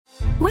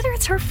Whether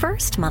it's her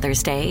first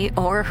Mother's Day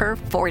or her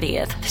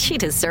 40th, she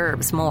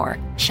deserves more.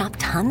 Shop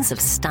tons of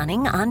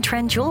stunning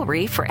on-trend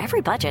jewelry for every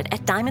budget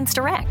at Diamonds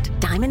Direct.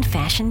 Diamond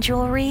fashion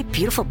jewelry,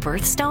 beautiful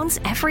birthstones,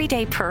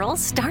 everyday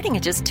pearls starting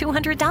at just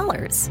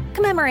 $200.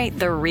 Commemorate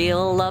the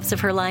real loves of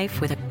her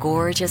life with a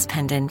gorgeous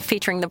pendant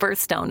featuring the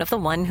birthstone of the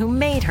one who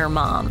made her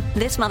mom.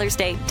 This Mother's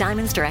Day,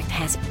 Diamonds Direct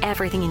has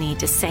everything you need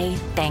to say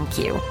thank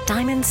you.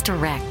 Diamonds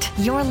Direct.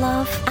 Your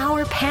love,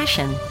 our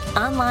passion.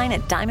 Online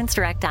at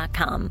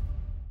diamondsdirect.com.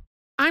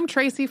 I'm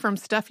Tracy from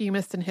Stuff You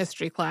Missed in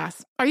History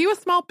class. Are you a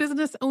small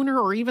business owner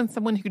or even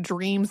someone who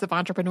dreams of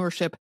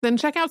entrepreneurship? Then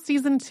check out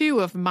Season 2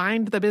 of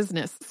Mind the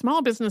Business,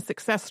 Small Business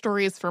Success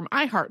Stories from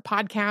iHeart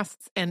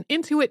Podcasts and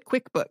Intuit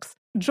QuickBooks.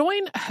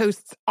 Join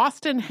hosts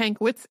Austin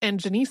Hankwitz and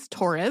Janice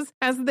Torres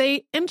as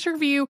they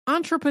interview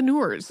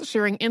entrepreneurs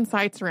sharing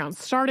insights around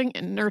starting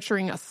and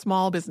nurturing a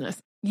small business.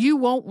 You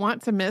won't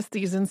want to miss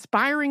these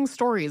inspiring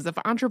stories of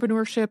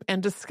entrepreneurship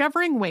and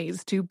discovering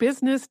ways to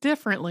business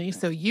differently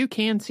so you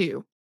can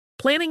too.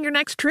 Planning your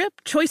next trip?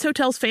 Choice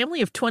Hotels'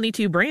 family of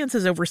 22 brands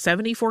has over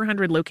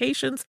 7,400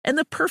 locations and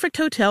the perfect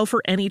hotel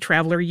for any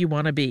traveler you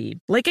want to be.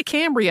 Like a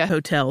Cambria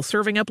Hotel,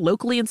 serving up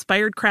locally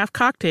inspired craft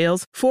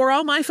cocktails for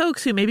all my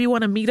folks who maybe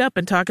want to meet up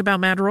and talk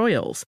about Mad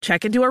Royals.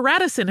 Check into a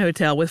Radisson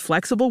Hotel with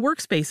flexible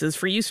workspaces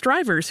for you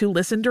strivers who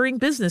listen during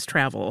business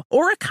travel.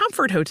 Or a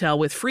Comfort Hotel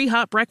with free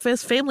hot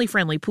breakfast,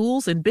 family-friendly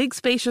pools, and big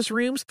spacious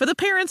rooms for the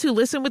parents who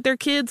listen with their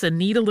kids and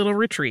need a little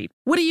retreat.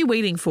 What are you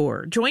waiting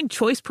for? Join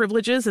Choice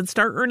Privileges and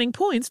start earning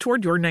points toward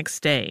your next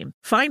stay.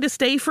 Find a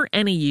stay for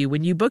any you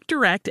when you book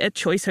direct at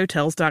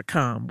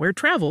choicehotels.com, where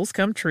travels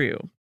come true.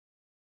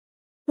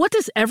 What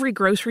does every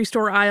grocery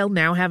store aisle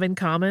now have in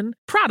common?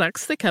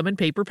 Products that come in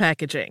paper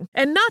packaging.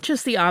 And not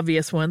just the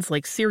obvious ones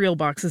like cereal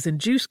boxes and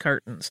juice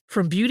cartons.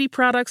 From beauty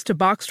products to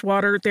boxed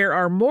water, there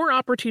are more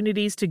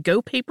opportunities to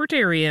go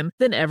papertarian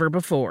than ever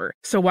before.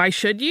 So why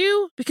should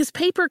you? Because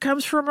paper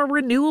comes from a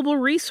renewable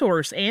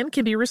resource and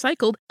can be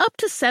recycled up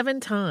to 7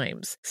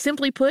 times.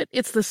 Simply put,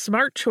 it's the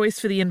smart choice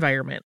for the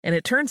environment. And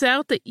it turns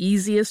out the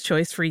easiest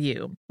choice for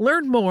you.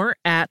 Learn more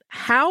at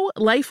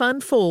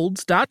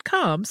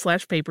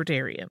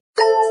howlifeunfolds.com/papertarian.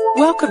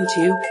 Welcome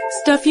to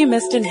Stuff You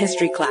Missed in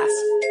History class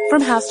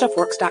from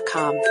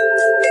HowStuffWorks.com.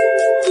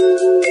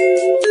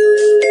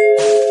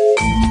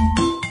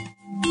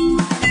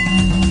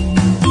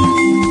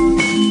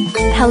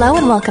 Hello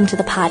and welcome to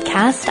the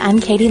podcast. I'm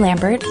Katie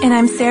Lambert. And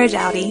I'm Sarah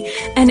Dowdy.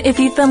 And if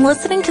you've been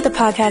listening to the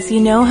podcast, you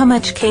know how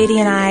much Katie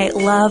and I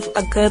love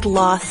a good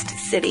lost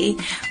city.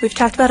 We've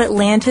talked about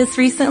Atlantis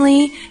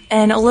recently,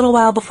 and a little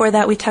while before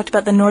that we talked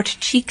about the Norte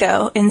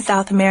Chico in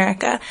South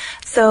America.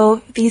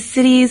 So these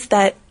cities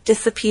that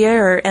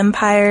disappear, or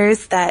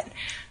empires that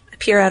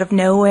appear out of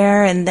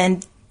nowhere and then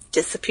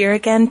disappear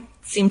again,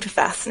 seem to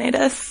fascinate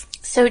us.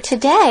 So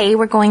today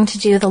we're going to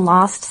do the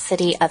lost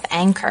city of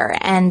Angkor.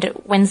 And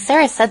when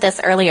Sarah said this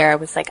earlier, I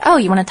was like, oh,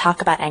 you want to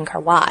talk about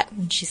Angkor Wat?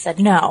 And she said,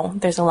 no,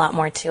 there's a lot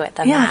more to it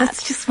than that. Yeah,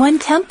 that's just one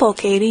temple,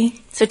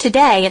 Katie. So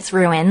today it's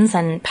ruins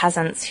and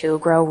peasants who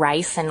grow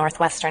rice in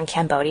northwestern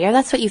Cambodia.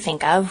 That's what you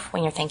think of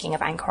when you're thinking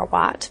of Angkor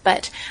Wat.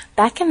 But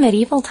back in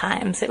medieval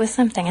times, it was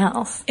something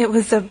else. It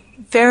was a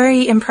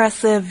very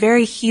impressive,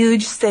 very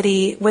huge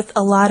city with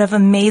a lot of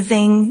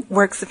amazing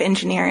works of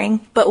engineering.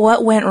 But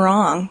what went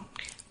wrong?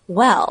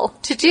 Well,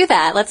 to do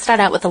that, let's start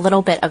out with a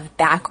little bit of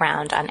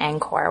background on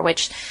Angkor,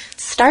 which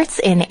starts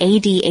in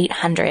AD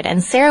 800.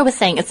 And Sarah was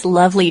saying it's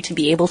lovely to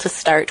be able to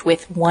start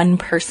with one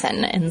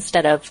person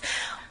instead of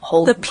a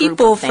whole group of things. The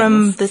people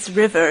from this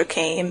river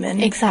came.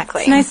 And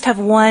exactly. It's nice to have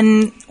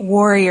one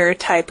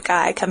warrior-type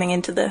guy coming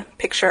into the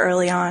picture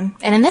early on.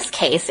 And in this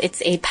case,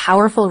 it's a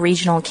powerful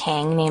regional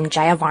king named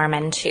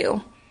Jayavarman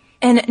II.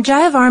 And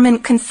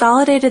Jayavarman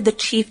consolidated the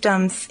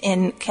chiefdoms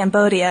in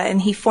Cambodia,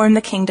 and he formed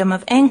the kingdom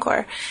of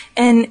Angkor.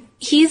 And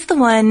he's the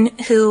one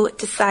who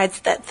decides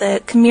that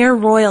the Khmer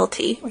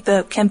royalty, or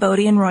the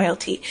Cambodian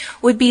royalty,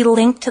 would be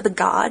linked to the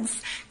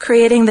gods,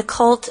 creating the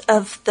cult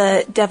of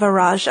the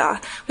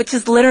Devaraja, which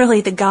is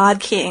literally the god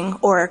king,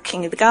 or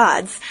king of the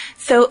gods.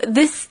 So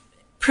this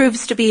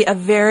proves to be a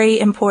very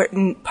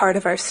important part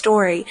of our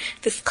story,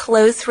 this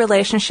close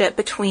relationship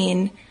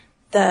between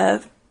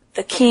the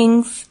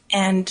kings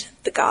and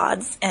the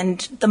gods, and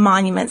the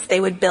monuments they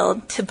would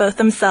build to both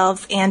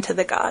themselves and to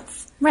the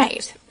gods.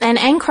 Right. And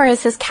Angkor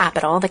is his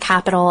capital, the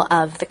capital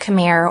of the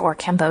Khmer or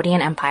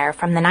Cambodian Empire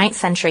from the 9th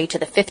century to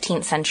the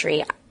 15th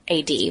century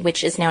AD,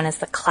 which is known as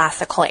the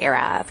classical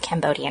era of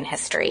Cambodian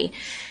history.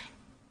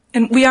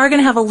 And we are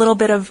going to have a little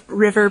bit of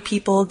river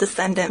people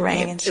descendant.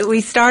 Right.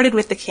 We started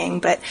with the king,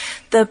 but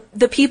the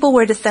people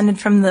were descended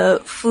from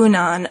the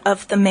Funan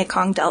of the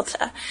Mekong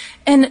Delta.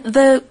 And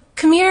the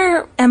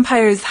Khmer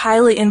Empire is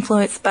highly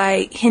influenced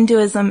by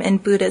Hinduism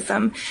and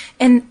Buddhism,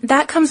 and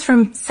that comes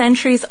from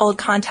centuries-old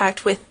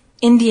contact with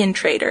Indian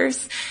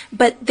traders,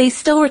 but they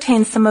still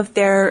retain some of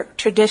their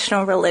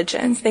traditional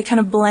religions. They kind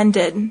of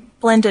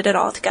blended it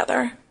all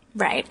together.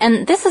 Right.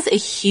 And this is a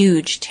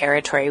huge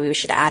territory, we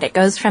should add. It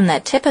goes from the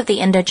tip of the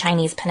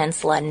Indo-Chinese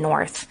peninsula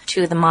north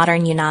to the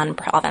modern Yunnan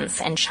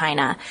province in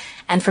China,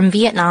 and from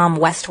Vietnam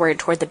westward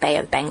toward the Bay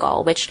of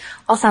Bengal, which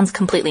all sounds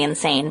completely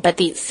insane. But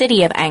the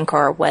city of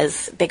Angkor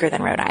was bigger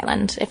than Rhode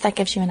Island, if that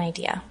gives you an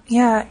idea.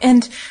 Yeah,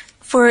 and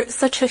for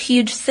such a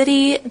huge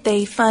city,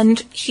 they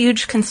fund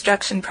huge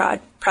construction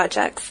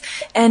projects.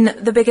 And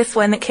the biggest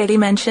one that Katie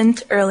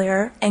mentioned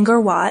earlier,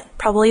 Angkor Wat,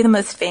 probably the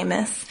most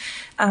famous.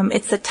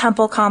 It's a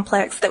temple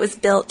complex that was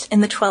built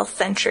in the 12th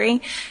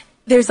century.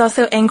 There's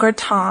also Angkor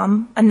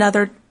Thom,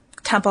 another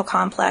temple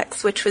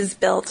complex, which was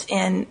built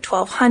in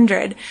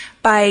 1200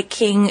 by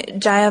King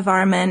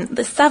Jayavarman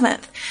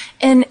VII.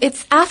 And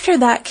it's after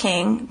that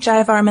king,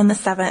 Jayavarman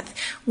VII,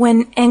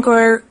 when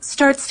Angkor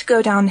starts to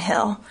go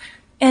downhill.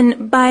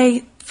 And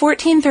by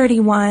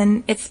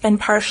 1431, it's been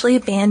partially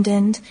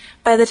abandoned.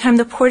 By the time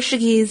the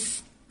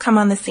Portuguese come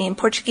on the scene,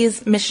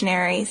 Portuguese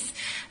missionaries,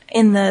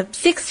 in the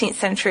 16th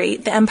century,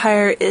 the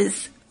empire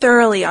is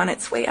thoroughly on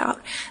its way out.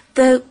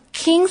 The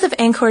kings of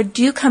Angkor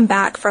do come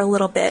back for a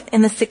little bit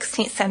in the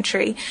 16th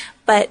century,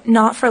 but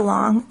not for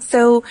long.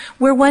 So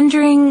we're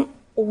wondering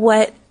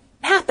what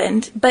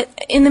happened. But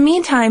in the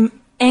meantime,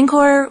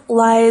 Angkor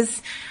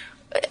lies,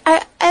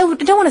 I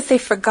don't want to say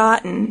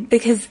forgotten,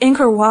 because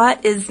Angkor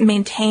Wat is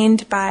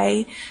maintained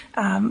by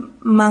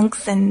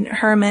monks and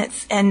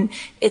hermits, and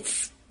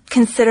it's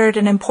considered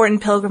an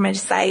important pilgrimage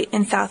site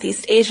in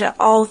Southeast Asia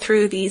all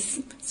through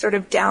these sort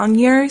of down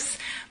years.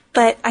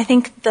 But I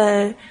think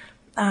the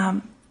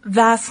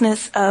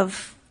vastness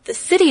of the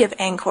city of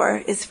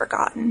Angkor is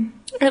forgotten.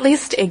 Or at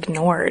least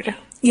ignored.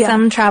 Yeah.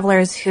 Some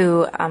travelers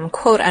who,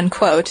 quote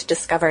unquote,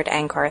 discovered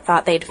Angkor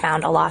thought they'd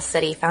found a lost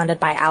city founded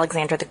by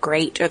Alexander the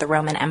Great or the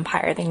Roman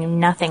Empire. They knew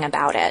nothing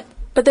about it.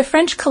 But the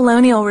French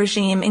colonial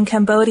regime in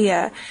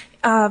Cambodia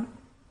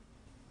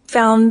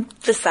found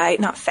the site,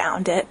 not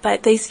found it,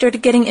 but they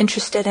started getting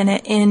interested in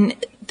it in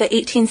the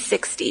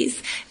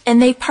 1860s.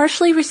 And they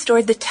partially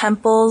restored the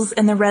temples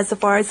and the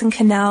reservoirs and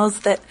canals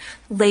that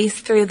lace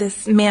through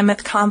this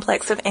mammoth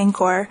complex of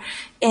Angkor,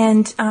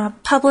 and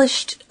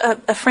published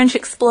a French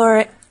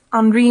explorer,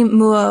 Henri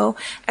Mouot,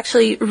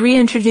 actually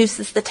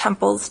reintroduces the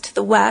temples to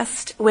the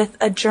West with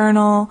a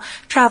journal,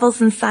 Travels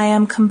in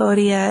Siam,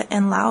 Cambodia,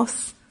 and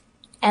Laos.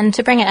 And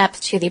to bring it up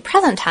to the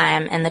present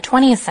time, in the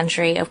 20th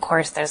century, of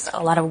course, there's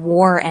a lot of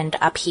war and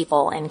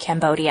upheaval in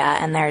Cambodia,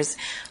 and there's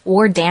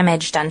war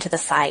damage done to the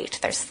site.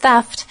 There's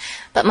theft,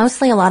 but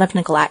mostly a lot of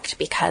neglect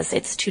because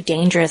it's too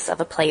dangerous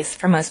of a place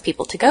for most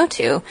people to go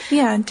to.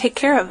 Yeah, and take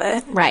care of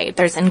it. Right.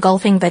 There's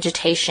engulfing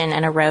vegetation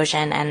and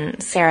erosion,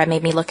 and Sarah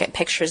made me look at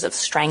pictures of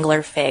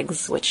strangler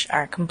figs, which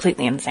are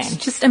completely insane.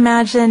 Just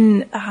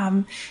imagine,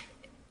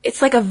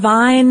 it's like a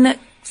vine/tree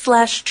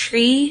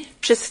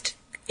just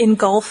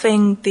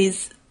engulfing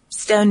these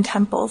stone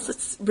temples.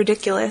 It's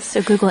ridiculous.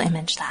 So Google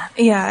image that.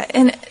 Yeah.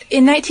 And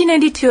in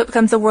 1992, it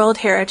becomes a World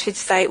Heritage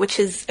Site, which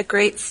is a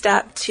great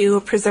step to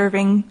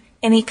preserving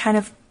any kind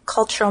of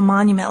cultural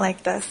monument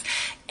like this.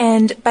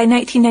 And by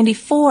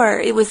 1994,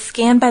 it was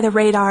scanned by the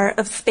radar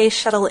of Space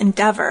Shuttle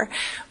Endeavour,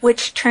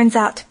 which turns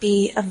out to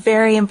be a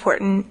very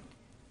important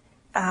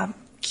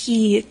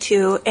key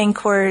to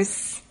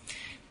Angkor's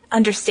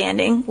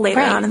understanding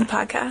later on in the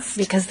podcast.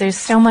 Because there's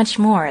so much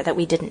more that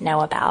we didn't know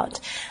about.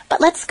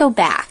 But let's go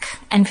back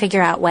and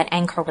figure out what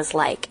Angkor was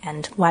like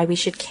and why we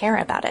should care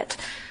about it.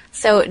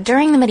 So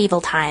during the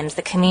medieval times,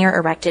 the Khmer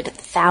erected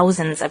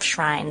thousands of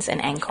shrines in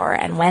Angkor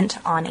and went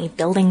on a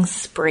building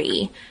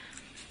spree.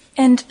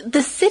 And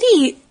the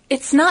city,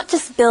 it's not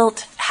just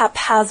built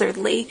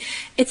haphazardly.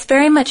 It's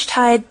very much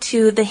tied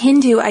to the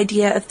Hindu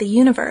idea of the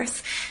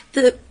universe.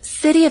 The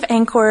city of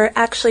Angkor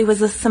actually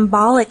was a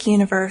symbolic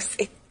universe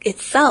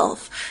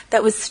itself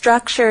that was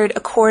structured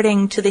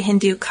according to the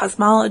Hindu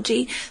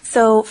cosmology.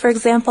 So, for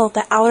example,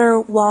 the outer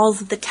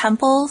walls of the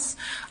temples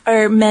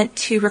are meant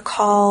to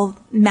recall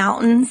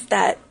mountains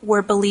that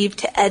were believed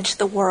to edge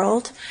the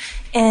world,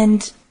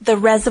 and the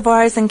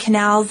reservoirs and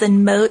canals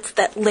and moats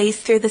that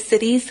lace through the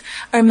cities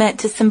are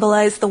meant to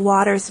symbolize the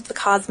waters of the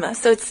cosmos.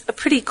 So it's a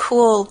pretty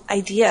cool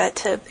idea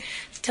to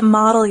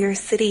model your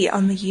city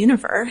on the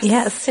universe.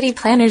 Yeah, city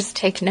planners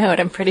take note.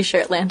 I'm pretty sure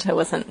Atlanta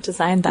wasn't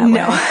designed that way.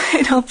 No,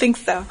 I don't think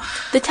so.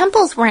 The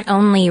temples weren't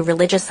only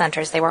religious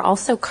centers, they were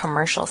also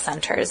commercial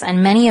centers,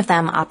 and many of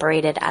them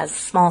operated as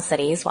small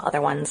cities, while other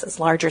ones as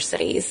larger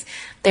cities.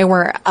 There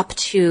were up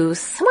to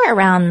somewhere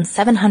around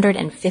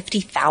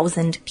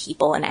 750,000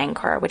 people in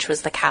Angkor, which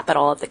was the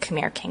capital of the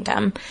Khmer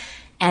Kingdom.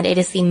 And it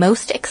is the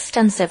most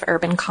extensive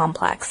urban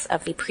complex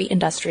of the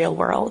pre-industrial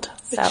world.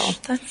 So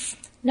that's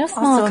no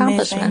small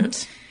accomplishment.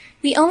 Amazing.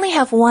 We only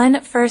have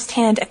one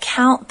first-hand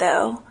account,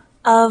 though,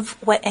 of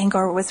what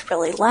Angkor was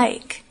really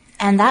like.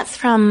 And that's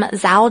from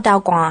Zhao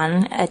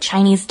Daoguan, a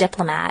Chinese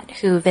diplomat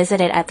who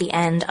visited at the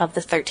end of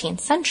the 13th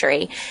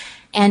century.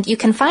 And you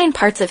can find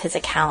parts of his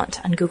account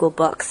on Google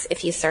Books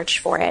if you search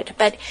for it.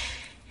 But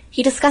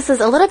he discusses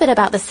a little bit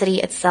about the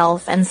city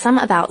itself and some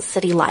about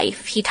city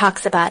life. He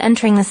talks about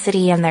entering the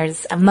city and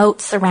there's a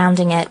moat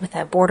surrounding it with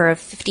a border of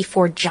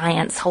 54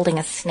 giants holding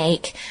a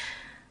snake.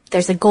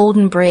 There's a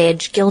golden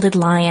bridge, gilded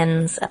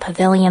lions, a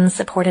pavilion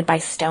supported by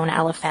stone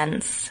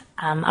elephants,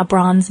 a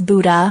bronze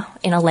Buddha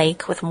in a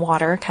lake with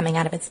water coming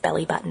out of its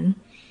belly button.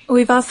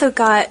 We've also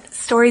got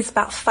stories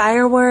about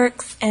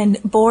fireworks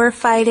and boar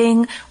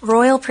fighting,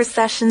 royal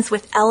processions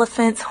with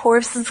elephants,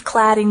 horses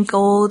clad in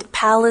gold,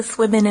 palace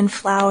women in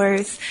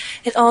flowers.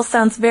 It all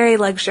sounds very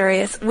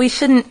luxurious. We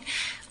shouldn't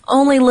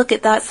only look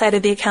at that side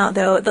of the account,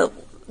 though. The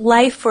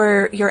life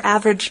for your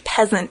average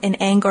peasant in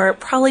Angkor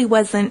probably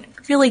wasn't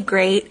really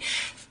great.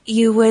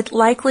 You would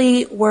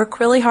likely work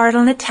really hard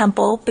on a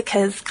temple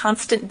because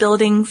constant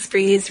building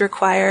sprees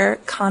require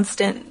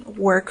constant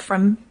work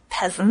from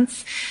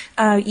peasants.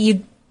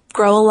 You'd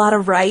grow a lot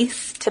of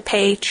rice to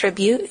pay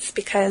tributes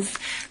because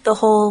the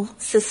whole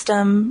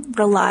system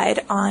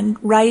relied on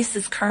rice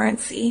as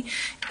currency.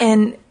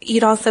 And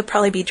you'd also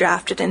probably be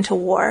drafted into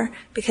war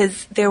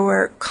because there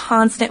were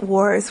constant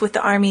wars with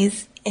the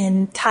armies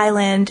in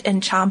Thailand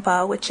and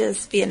Champa, which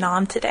is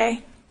Vietnam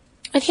today.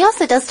 But he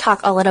also does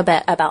talk a little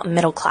bit about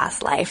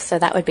middle-class life, so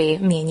that would be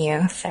me and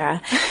you,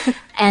 Sarah.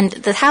 And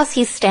the house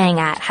he's staying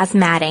at has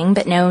matting,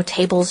 but no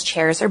tables,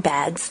 chairs, or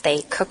beds.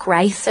 They cook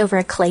rice over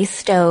a clay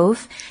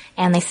stove,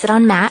 and they sit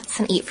on mats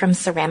and eat from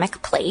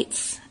ceramic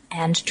plates,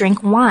 and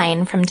drink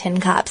wine from tin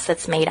cups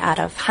that's made out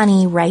of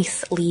honey,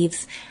 rice,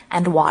 leaves,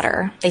 and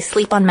water. They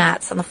sleep on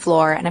mats on the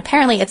floor, and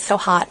apparently it's so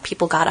hot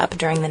people got up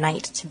during the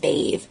night to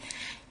bathe.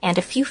 And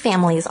a few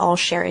families all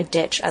share a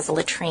ditch as a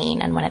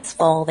latrine, and when it's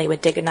full, they would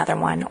dig another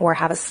one or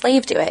have a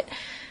slave do it.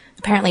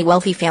 Apparently,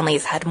 wealthy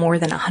families had more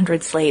than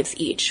 100 slaves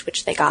each,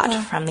 which they got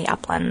from the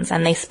uplands,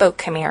 and they spoke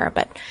Khmer,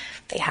 but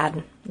they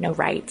had no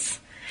rights.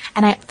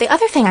 And the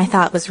other thing I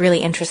thought was really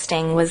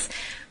interesting was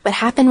what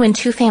happened when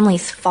two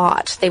families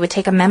fought. They would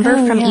take a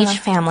member from each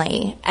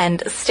family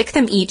and stick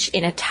them each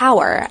in a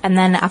tower, and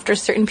then after a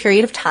certain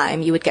period of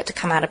time, you would get to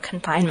come out of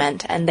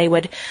confinement, and they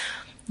would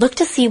look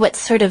to see what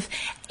sort of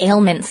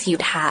ailments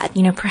you'd had.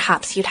 You know,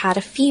 perhaps you'd had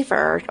a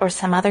fever or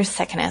some other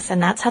sickness,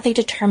 and that's how they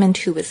determined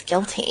who was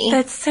guilty.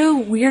 That's so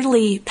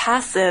weirdly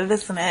passive,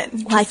 isn't it?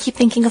 Well, I keep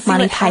thinking of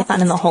Monty Python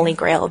and the Holy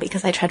Grail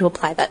because I try to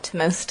apply that to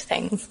most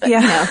things. But,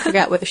 you know, figure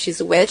out whether she's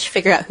a witch,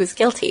 figure out who's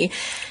guilty.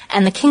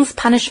 And the king's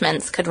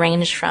punishments could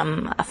range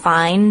from a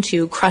fine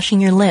to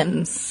crushing your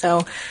limbs.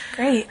 So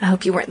great. I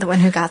hope you weren't the one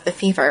who got the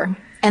fever.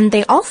 And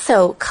they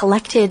also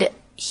collected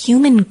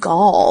human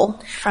gall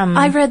from...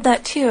 I read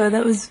that too.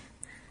 That was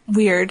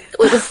weird.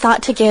 It was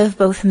thought to give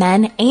both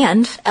men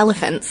and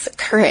elephants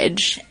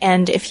courage.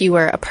 And if you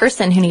were a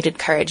person who needed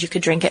courage, you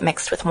could drink it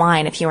mixed with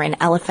wine. If you were an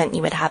elephant,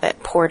 you would have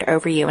it poured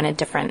over you in a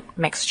different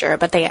mixture.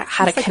 But they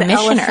had a commissioner.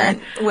 The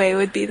elephant way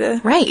would be the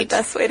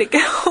best way to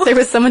go. There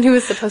was someone who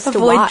was supposed to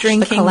watch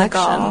drinking the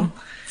collection. Gall.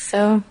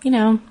 So, you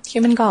know,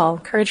 human gall,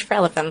 courage for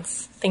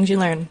elephants, things you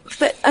learn.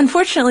 But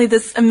unfortunately,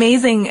 this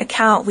amazing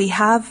account we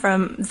have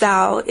from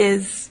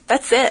Zhao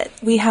that's it.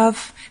 We have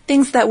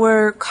things that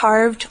were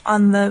carved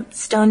on the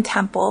stone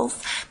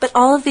temples, but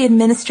all of the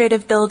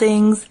administrative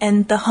buildings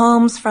and the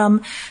homes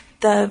from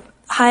the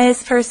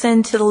highest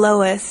person to the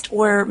lowest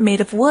were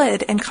made of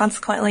wood and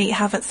consequently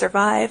haven't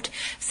survived.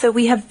 So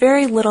we have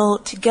very little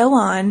to go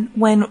on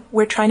when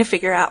we're trying to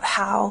figure out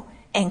how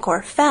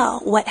Angkor fell,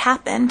 what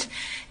happened.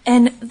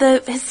 And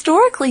the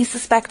historically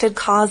suspected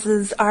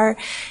causes are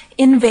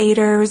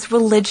invaders,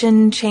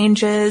 religion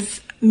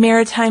changes,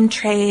 maritime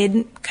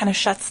trade kind of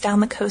shuts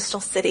down the coastal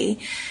city.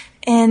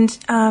 And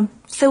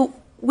so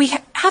we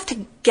have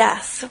to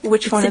guess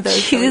which one of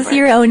those. Choose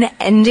your own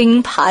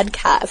ending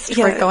podcast.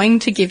 Yeah. We're going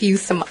to give you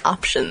some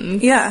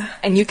options. Yeah.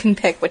 And you can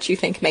pick what you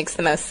think makes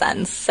the most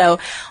sense. So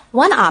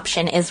one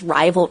option is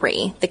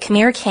rivalry. The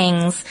Khmer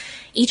kings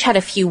each had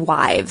a few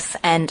wives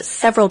and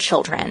several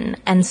children,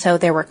 and so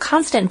there were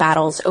constant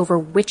battles over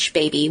which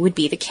baby would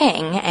be the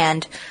king,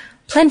 and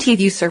plenty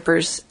of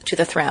usurpers to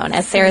the throne.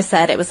 As Sarah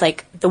said, it was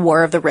like the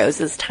War of the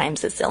Roses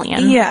times a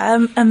zillion.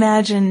 Yeah,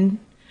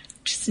 imagine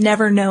just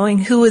never knowing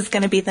who was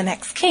going to be the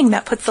next king.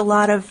 That puts a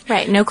lot of...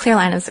 Right, no clear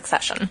line of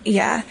succession.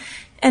 Yeah.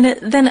 And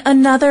then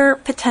another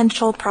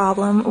potential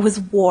problem was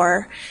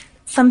war.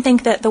 Some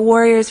think that the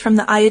warriors from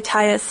the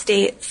Ayutthaya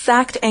state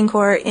sacked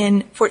Angkor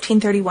in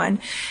 1431,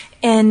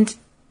 and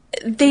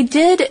they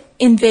did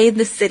invade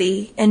the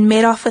city and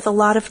made off with a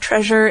lot of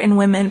treasure and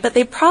women, but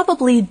they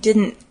probably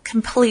didn't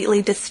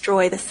completely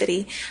destroy the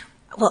city.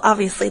 Well,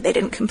 obviously they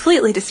didn't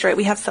completely destroy it.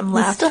 We have some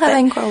left. We still have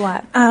Angkor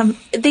Wat.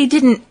 They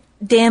didn't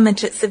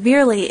damage it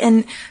severely,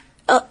 and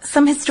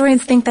some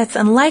historians think that's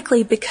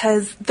unlikely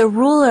because the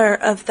ruler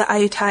of the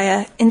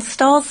Ayutthaya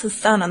installs his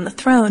son on the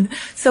throne.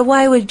 So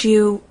why would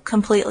you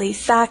completely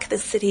sack the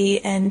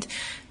city and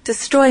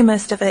destroy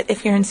most of it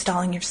if you're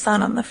installing your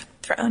son on the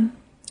throne?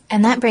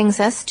 And that brings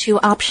us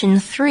to option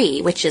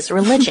 3, which is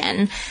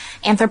religion.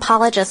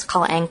 Anthropologists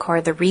call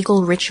Angkor the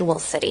regal ritual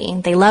city.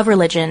 They love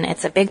religion.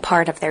 It's a big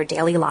part of their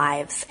daily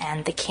lives,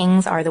 and the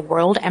kings are the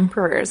world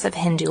emperors of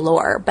Hindu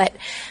lore. But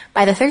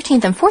by the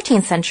 13th and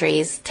 14th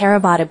centuries,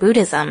 Theravada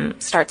Buddhism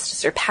starts to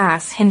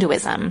surpass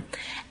Hinduism,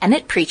 and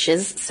it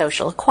preaches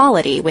social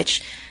equality,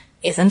 which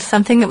isn't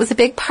something that was a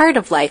big part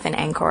of life in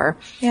Angkor.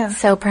 Yeah.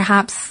 So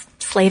perhaps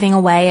slaving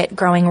away at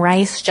growing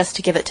rice just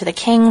to give it to the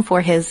king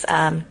for his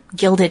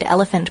gilded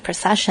elephant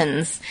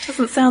processions.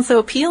 Doesn't sound so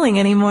appealing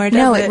anymore, does it?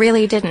 No, it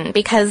really didn't,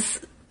 because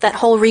that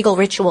whole regal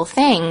ritual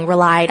thing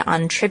relied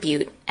on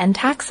tribute and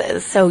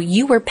taxes. So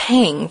you were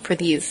paying for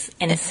these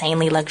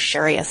insanely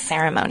luxurious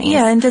ceremonies.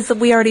 Yeah, and as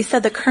we already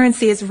said, the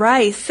currency is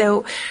rice,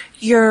 so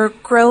you're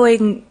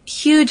growing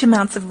huge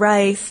amounts of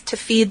rice to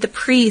feed the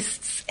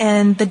priests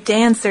and the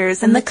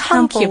dancers and the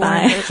temple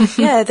workers.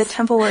 Yeah, the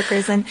temple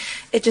workers. And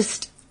it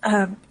just,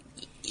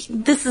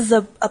 this is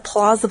a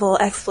plausible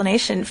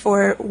explanation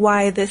for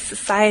why this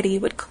society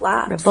would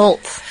collapse.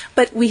 Revolt.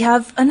 But we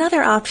have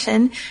another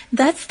option.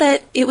 That's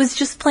that it was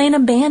just plain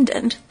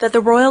abandoned, that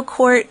the royal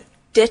court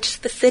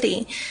ditched the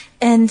city.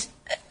 And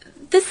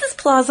this is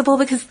plausible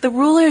because the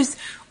rulers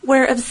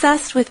were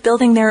obsessed with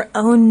building their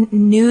own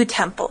new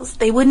temples.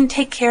 They wouldn't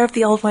take care of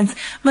the old ones.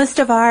 Most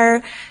of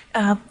our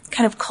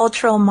kind of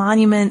cultural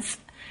monuments,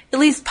 at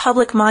least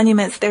public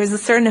monuments, there's a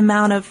certain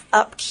amount of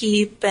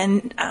upkeep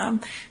and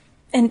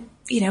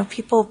you know,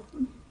 people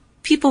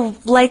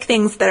like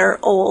things that are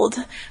old,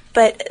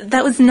 but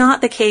that was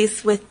not the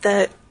case with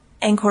the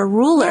Angkor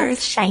rulers.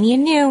 Yeah, shiny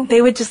and new.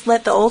 They would just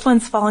let the old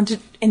ones fall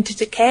into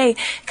decay.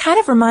 Kind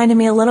of reminded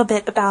me a little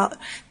bit of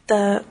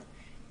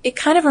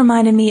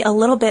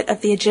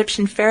the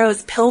Egyptian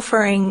pharaohs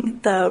pilfering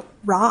the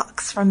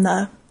rocks from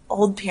the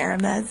old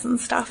pyramids and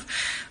stuff.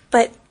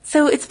 But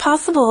so it's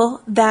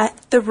possible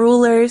that the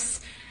rulers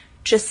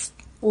just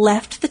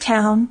left the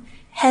town,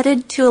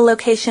 headed to a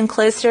location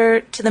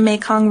closer to the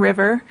Mekong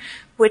River,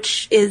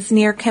 which is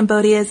near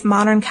Cambodia's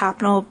modern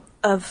capital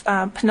of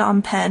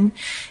Phnom Penh.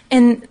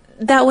 And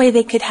that way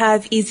they could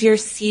have easier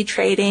sea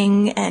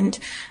trading and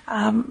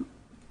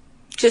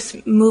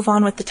just move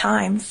on with the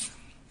times.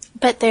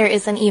 But there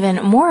is an even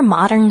more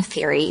modern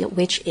theory,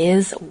 which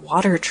is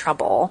water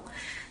trouble.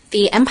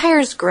 The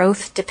empire's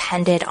growth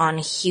depended on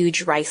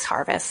huge rice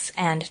harvests,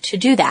 and to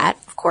do that,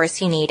 of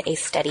course, you need a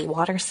steady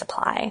water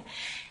supply.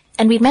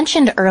 And we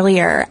mentioned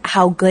earlier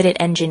how good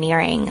at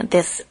engineering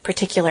this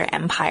particular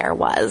empire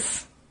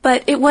was.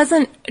 But it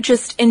wasn't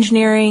just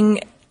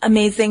engineering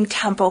amazing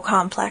temple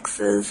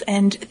complexes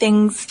and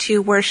things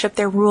to worship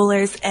their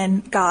rulers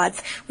and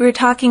gods. We were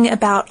talking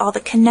about all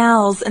the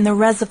canals and the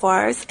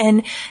reservoirs,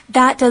 and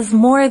that does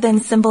more than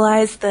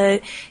symbolize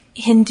the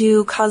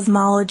Hindu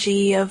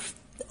cosmology of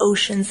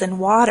oceans and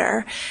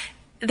water.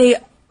 They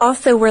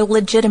also were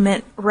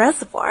legitimate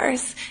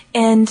reservoirs,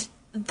 and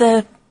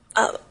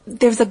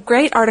there's a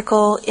great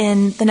article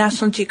in the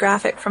National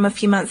Geographic from a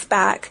few months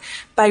back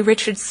by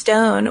Richard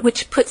Stone,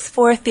 which puts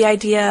forth the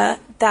idea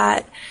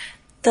that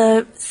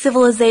the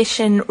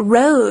civilization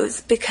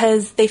rose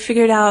because they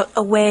figured out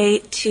a way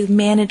to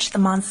manage the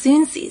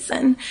monsoon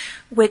season,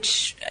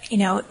 which, you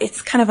know,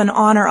 it's kind of an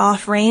on or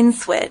off rain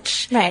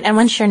switch. Right, and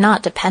once you're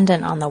not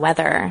dependent on the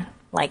weather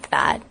like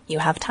that, you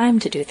have time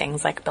to do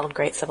things like build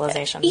great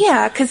civilizations.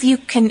 Yeah, because you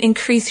can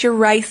increase your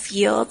rice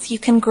yields. You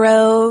can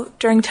grow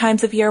during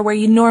times of year where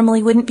you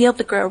normally wouldn't be able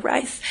to grow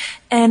rice.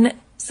 And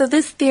so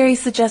this theory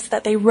suggests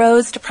that they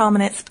rose to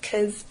prominence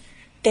because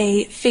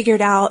they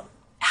figured out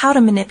how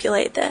to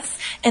manipulate this,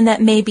 and that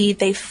maybe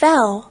they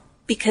fell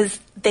because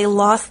they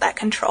lost that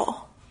control.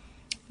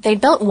 They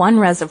built one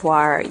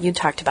reservoir you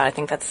talked about. I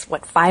think that's,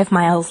 5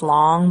 miles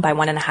long by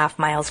 1.5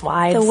 miles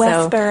wide. The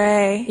West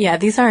Baray. Yeah,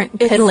 these aren't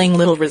piddling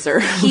little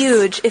reserves.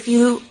 Huge. If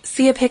you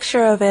see a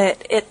picture of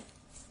it,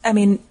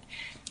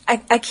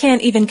 I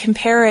can't even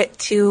compare it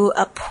to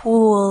a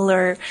pool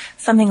or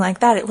something like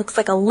that. It looks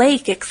like a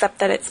lake, except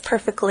that it's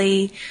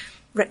perfectly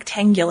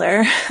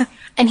rectangular.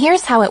 And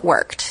here's how it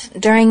worked.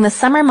 During the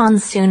summer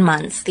monsoon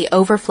months, the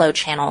overflow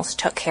channels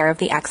took care of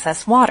the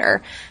excess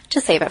water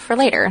to save it for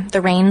later. The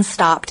rains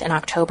stopped in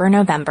October,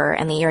 November,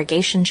 and the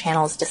irrigation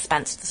channels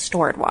dispensed the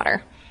stored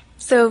water.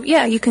 So,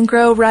 yeah, you can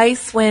grow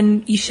rice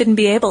when you shouldn't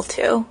be able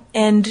to,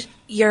 and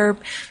you're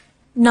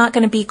not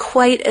going to be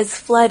quite as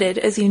flooded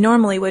as you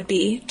normally would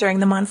be during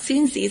the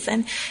monsoon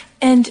season.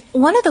 And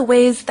one of the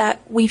ways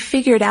that we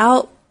figured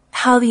out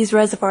how these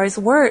reservoirs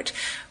worked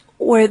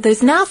were those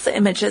NASA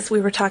images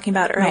we were talking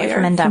about earlier. Right,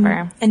 from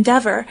Endeavour.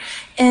 Endeavour.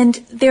 And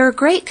they were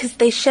great because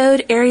they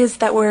showed areas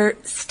that were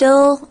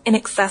still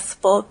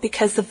inaccessible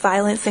because of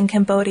violence in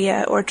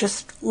Cambodia or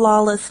just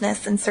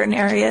lawlessness in certain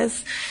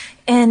areas.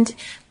 And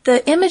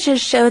the images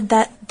showed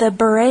that the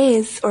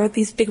barays, or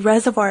these big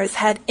reservoirs,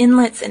 had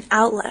inlets and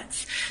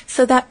outlets.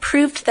 So that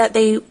proved that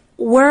they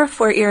were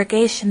for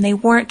irrigation. They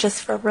weren't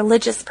just for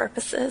religious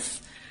purposes.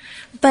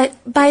 But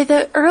by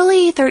the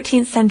early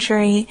 13th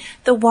century,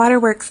 the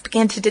waterworks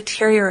began to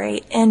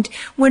deteriorate, and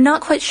we're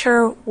not quite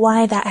sure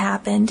why that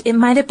happened. It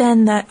might have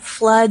been that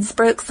floods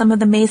broke some of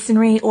the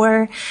masonry,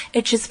 or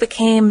it just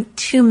became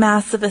too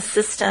massive a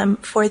system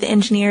for the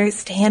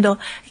engineers to handle.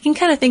 I can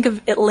kind of think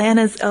of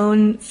Atlanta's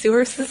own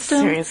sewer system.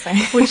 Seriously.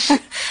 Which,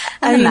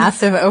 a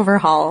massive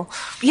overhaul.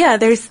 Yeah,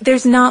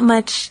 there's not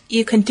much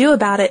you can do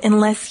about it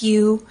unless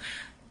you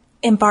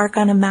embark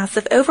on a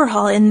massive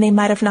overhaul, and they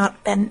might have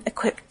not been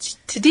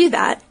equipped to do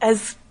that,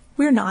 as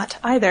we're not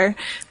either.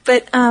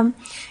 But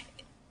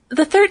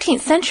the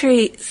 13th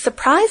century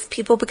surprised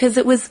people because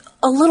it was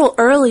a little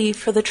early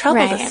for the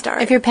trouble to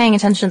start. If you're paying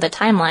attention to the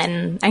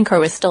timeline, Angkor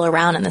was still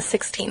around in the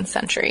 16th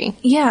century.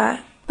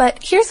 Yeah,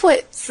 but here's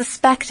what's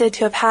suspected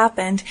to have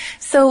happened.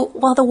 So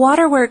while the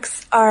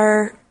waterworks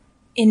are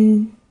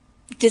in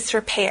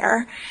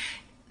disrepair,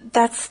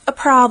 that's a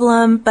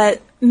problem,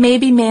 but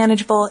maybe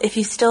manageable if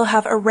you still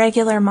have a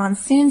regular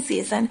monsoon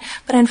season.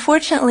 But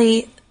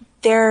unfortunately,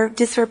 their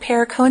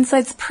disrepair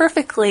coincides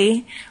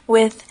perfectly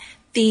with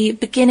the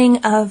beginning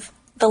of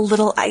the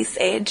Little Ice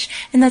Age.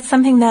 And that's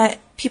something that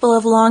people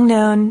have long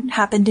known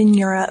happened in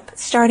Europe,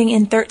 starting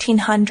in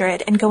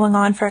 1300 and going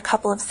on for a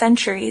couple of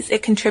centuries.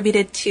 It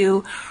contributed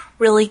to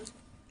really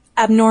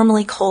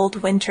abnormally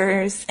cold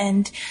winters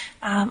and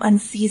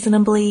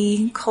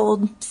unseasonably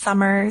cold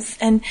summers.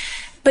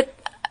 But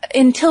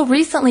until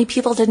recently,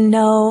 people didn't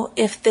know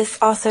if this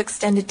also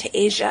extended to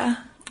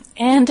Asia.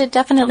 And it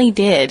definitely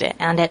did,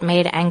 and it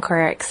made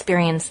Angkor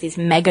experience these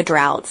mega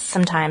droughts.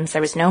 Sometimes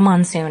there was no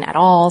monsoon at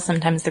all,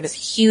 sometimes there was a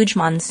huge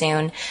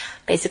monsoon,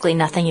 basically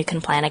nothing you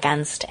can plan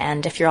against,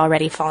 and if you're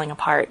already falling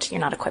apart, you're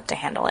not equipped to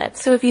handle it.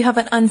 So if you have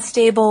an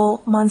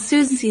unstable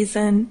monsoon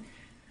season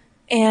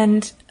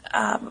and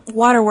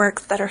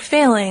waterworks that are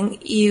failing,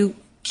 you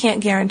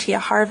can't guarantee a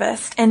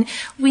harvest. And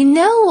we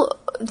know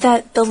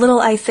that the Little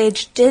Ice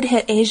Age did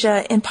hit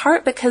Asia in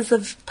part because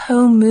of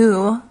Po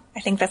Mu, I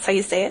think that's how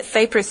you say it,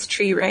 cypress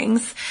tree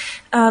rings.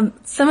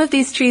 Some of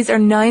these trees are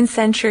 9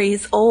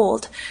 centuries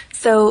old,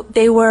 so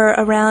they were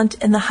around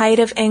in the height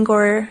of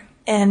Angkor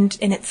and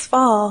in its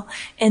fall,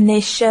 and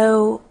they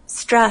show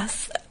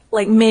stress,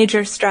 like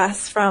major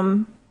stress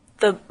from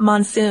the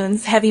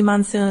monsoons, heavy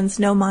monsoons,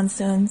 no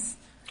monsoons.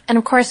 And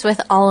of course,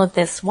 with all of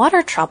this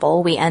water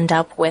trouble, we end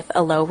up with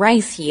a low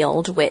rice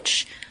yield,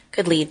 which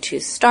could lead to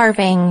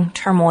starving,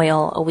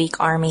 turmoil, a weak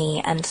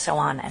army, and so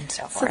on and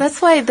so forth. So that's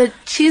why the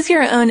choose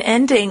your own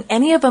ending,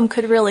 any of them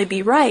could really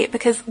be right,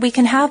 because we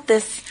can have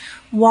this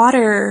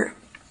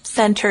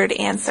water-centered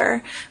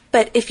answer,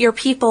 but if your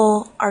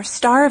people are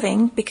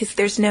starving because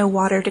there's no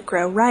water to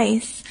grow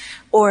rice,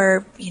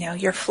 or,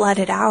 you're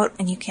flooded out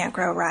and you can't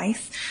grow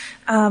rice,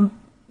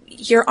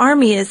 your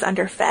army is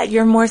underfed.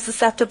 You're more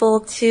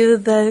susceptible to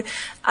the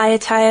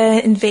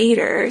Ayutthaya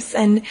invaders,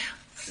 and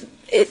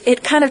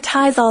it kind of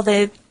ties all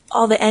the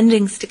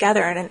endings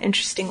together in an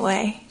interesting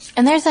way.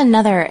 And there's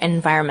another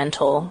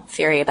environmental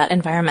theory about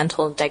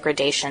environmental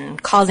degradation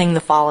causing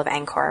the fall of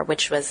Angkor,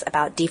 which was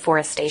about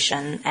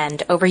deforestation and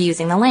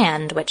overusing the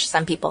land, which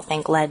some people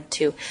think led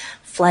to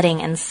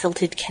flooding and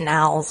silted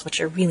canals,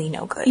 which are really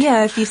no good.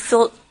 Yeah, if you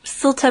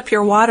silt up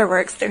your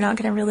waterworks, they're not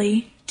going to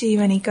really do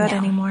you any good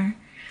anymore.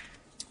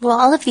 Well,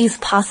 all of these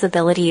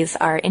possibilities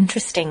are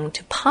interesting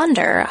to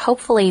ponder.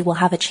 Hopefully we'll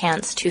have a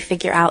chance to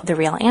figure out the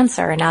real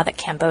answer now that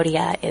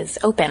Cambodia is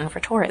open for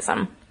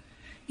tourism.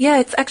 Yeah,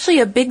 it's actually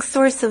a big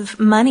source of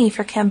money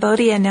for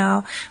Cambodia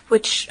now,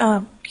 which,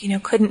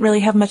 couldn't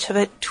really have much of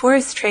a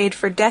tourist trade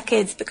for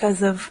decades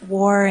because of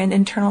war and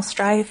internal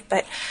strife.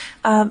 But,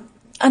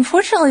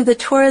 unfortunately, the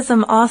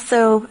tourism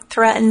also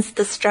threatens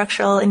the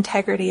structural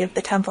integrity of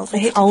the temples.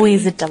 It's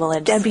always a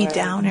double-edged Debbie sword.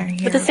 Downer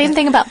here. But the same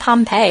thing about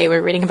Pompeii.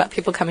 We're reading about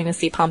people coming to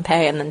see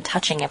Pompeii and then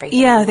touching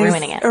everything and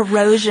ruining it.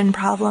 Erosion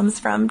problems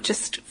from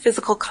just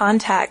physical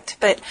contact,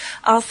 but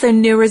also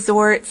new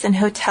resorts and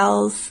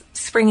hotels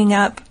springing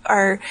up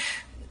are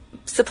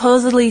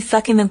supposedly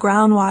sucking the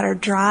groundwater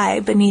dry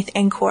beneath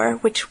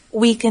Angkor, which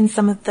weakens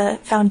some of the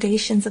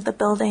foundations of the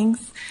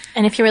buildings.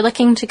 And if you were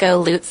looking to go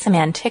loot some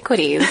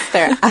antiquities,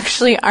 there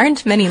actually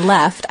aren't many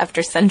left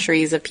after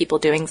centuries of people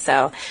doing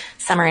so.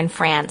 Some are in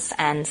France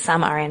and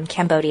some are in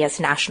Cambodia's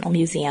National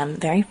Museum,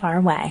 very far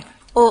away.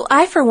 Well,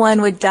 I, for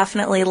one, would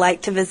definitely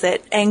like to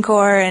visit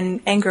Angkor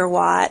and Angkor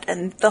Wat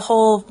and the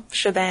whole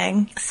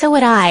shebang. So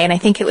would I, and I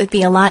think it would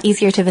be a lot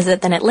easier to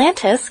visit than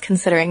Atlantis,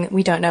 considering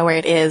we don't know where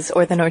it is,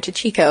 or the Norte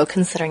Chico,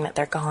 considering that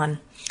they're gone.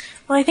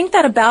 Well, I think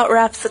that about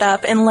wraps it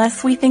up,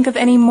 unless we think of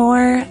any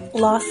more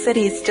lost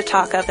cities to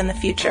talk of in the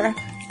future.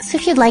 So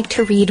if you'd like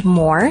to read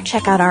more,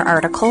 check out our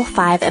article,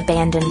 5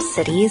 Abandoned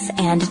Cities,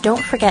 and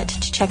don't forget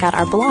to check out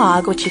our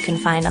blog, which you can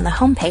find on the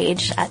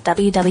homepage at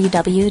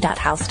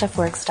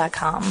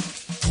www.howstuffworks.com.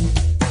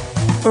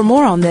 For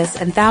more on this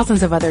and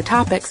thousands of other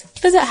topics,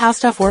 visit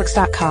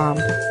howstuffworks.com.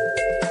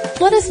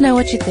 Let us know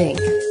what you think.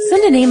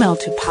 Send an email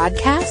to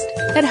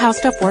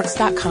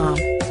podcast@howstuffworks.com.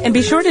 And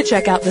be sure to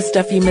check out the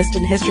Stuff You Missed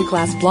in History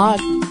Class blog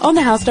on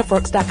the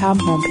howstuffworks.com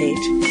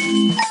homepage.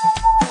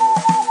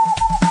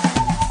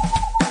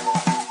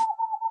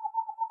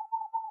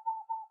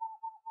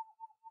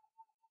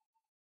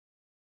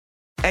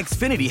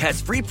 Xfinity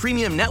has free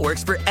premium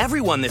networks for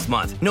everyone this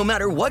month, no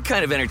matter what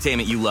kind of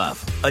entertainment you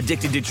love.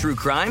 Addicted to true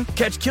crime?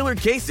 Catch killer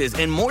cases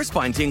and more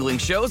spine-tingling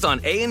shows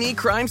on A&E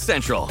Crime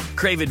Central.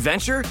 Crave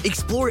adventure?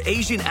 Explore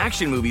Asian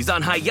action movies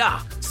on Hi-Ya.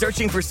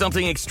 Searching for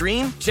something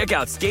extreme? Check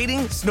out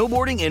skating,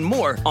 snowboarding, and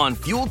more on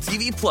Fuel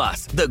TV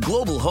Plus, the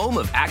global home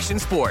of action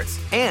sports.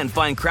 And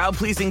find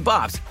crowd-pleasing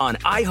bops on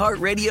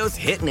iHeartRadio's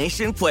Hit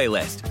Nation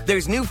playlist.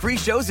 There's new free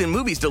shows and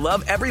movies to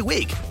love every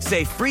week.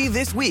 Say free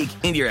this week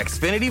in your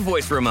Xfinity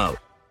voice remote.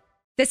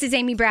 This is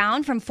Amy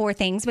Brown from 4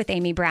 Things with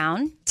Amy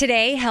Brown.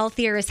 Today,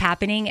 healthier is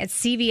happening at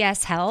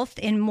CVS Health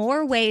in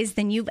more ways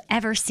than you've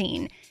ever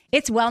seen.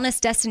 It's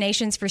wellness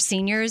destinations for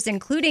seniors,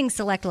 including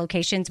select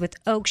locations with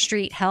Oak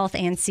Street Health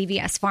and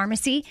CVS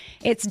Pharmacy.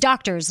 It's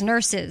doctors,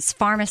 nurses,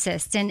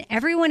 pharmacists, and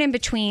everyone in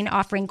between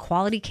offering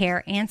quality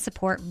care and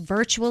support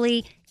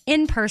virtually,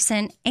 in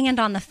person, and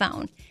on the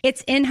phone.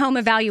 It's in-home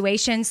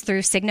evaluations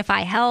through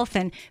Signify Health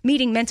and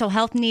meeting mental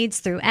health needs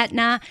through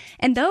Aetna.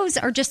 And those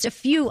are just a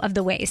few of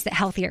the ways that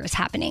healthier is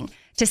happening.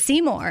 To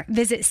see more,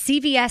 visit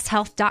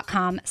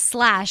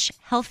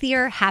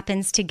cvshealth.com/healthier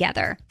happens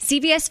together.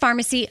 CVS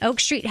Pharmacy,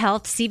 Oak Street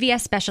Health,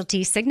 CVS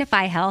Specialty,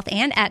 Signify Health,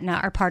 and Aetna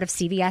are part of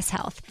CVS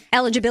Health.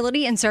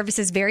 Eligibility and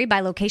services vary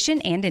by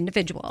location and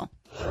individual.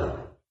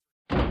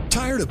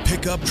 Tired of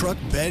pickup truck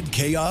bed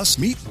chaos?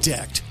 Meet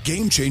Decked.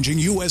 Game-changing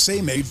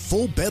USA-made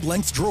full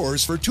bed-length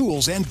drawers for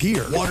tools and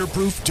gear.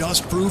 Waterproof,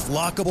 dust-proof,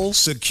 lockable,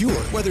 secure.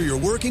 Whether you're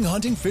working,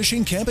 hunting,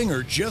 fishing, camping,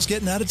 or just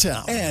getting out of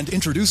town. And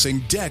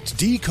introducing Decked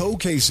Deco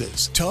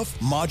cases. Tough,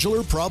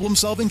 modular,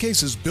 problem-solving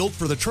cases built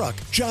for the truck,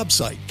 job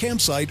site,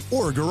 campsite,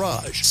 or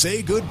garage.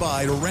 Say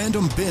goodbye to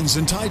random bins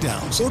and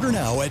tie-downs. Order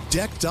now at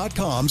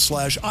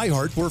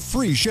decked.com/iHeart for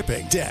free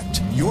shipping.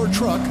 Decked. Your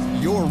truck,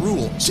 your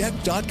rules.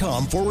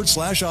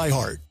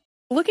 Decked.com/iHeart.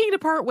 Looking to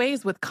part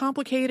ways with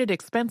complicated,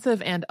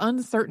 expensive, and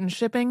uncertain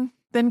shipping?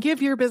 Then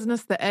give your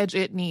business the edge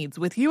it needs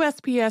with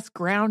USPS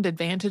Ground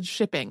Advantage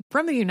shipping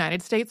from the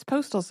United States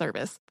Postal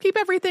Service. Keep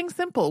everything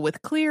simple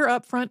with clear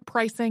upfront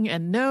pricing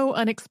and no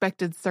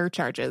unexpected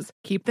surcharges.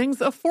 Keep things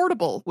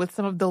affordable with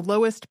some of the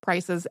lowest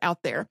prices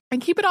out there.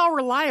 And keep it all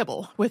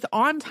reliable with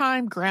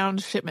on-time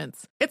ground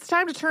shipments. It's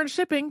time to turn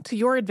shipping to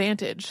your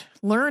advantage.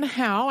 Learn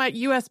how at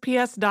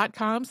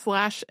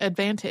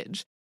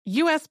USPS.com/advantage.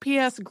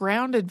 USPS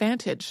Ground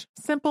Advantage.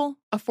 Simple,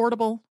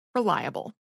 affordable, reliable.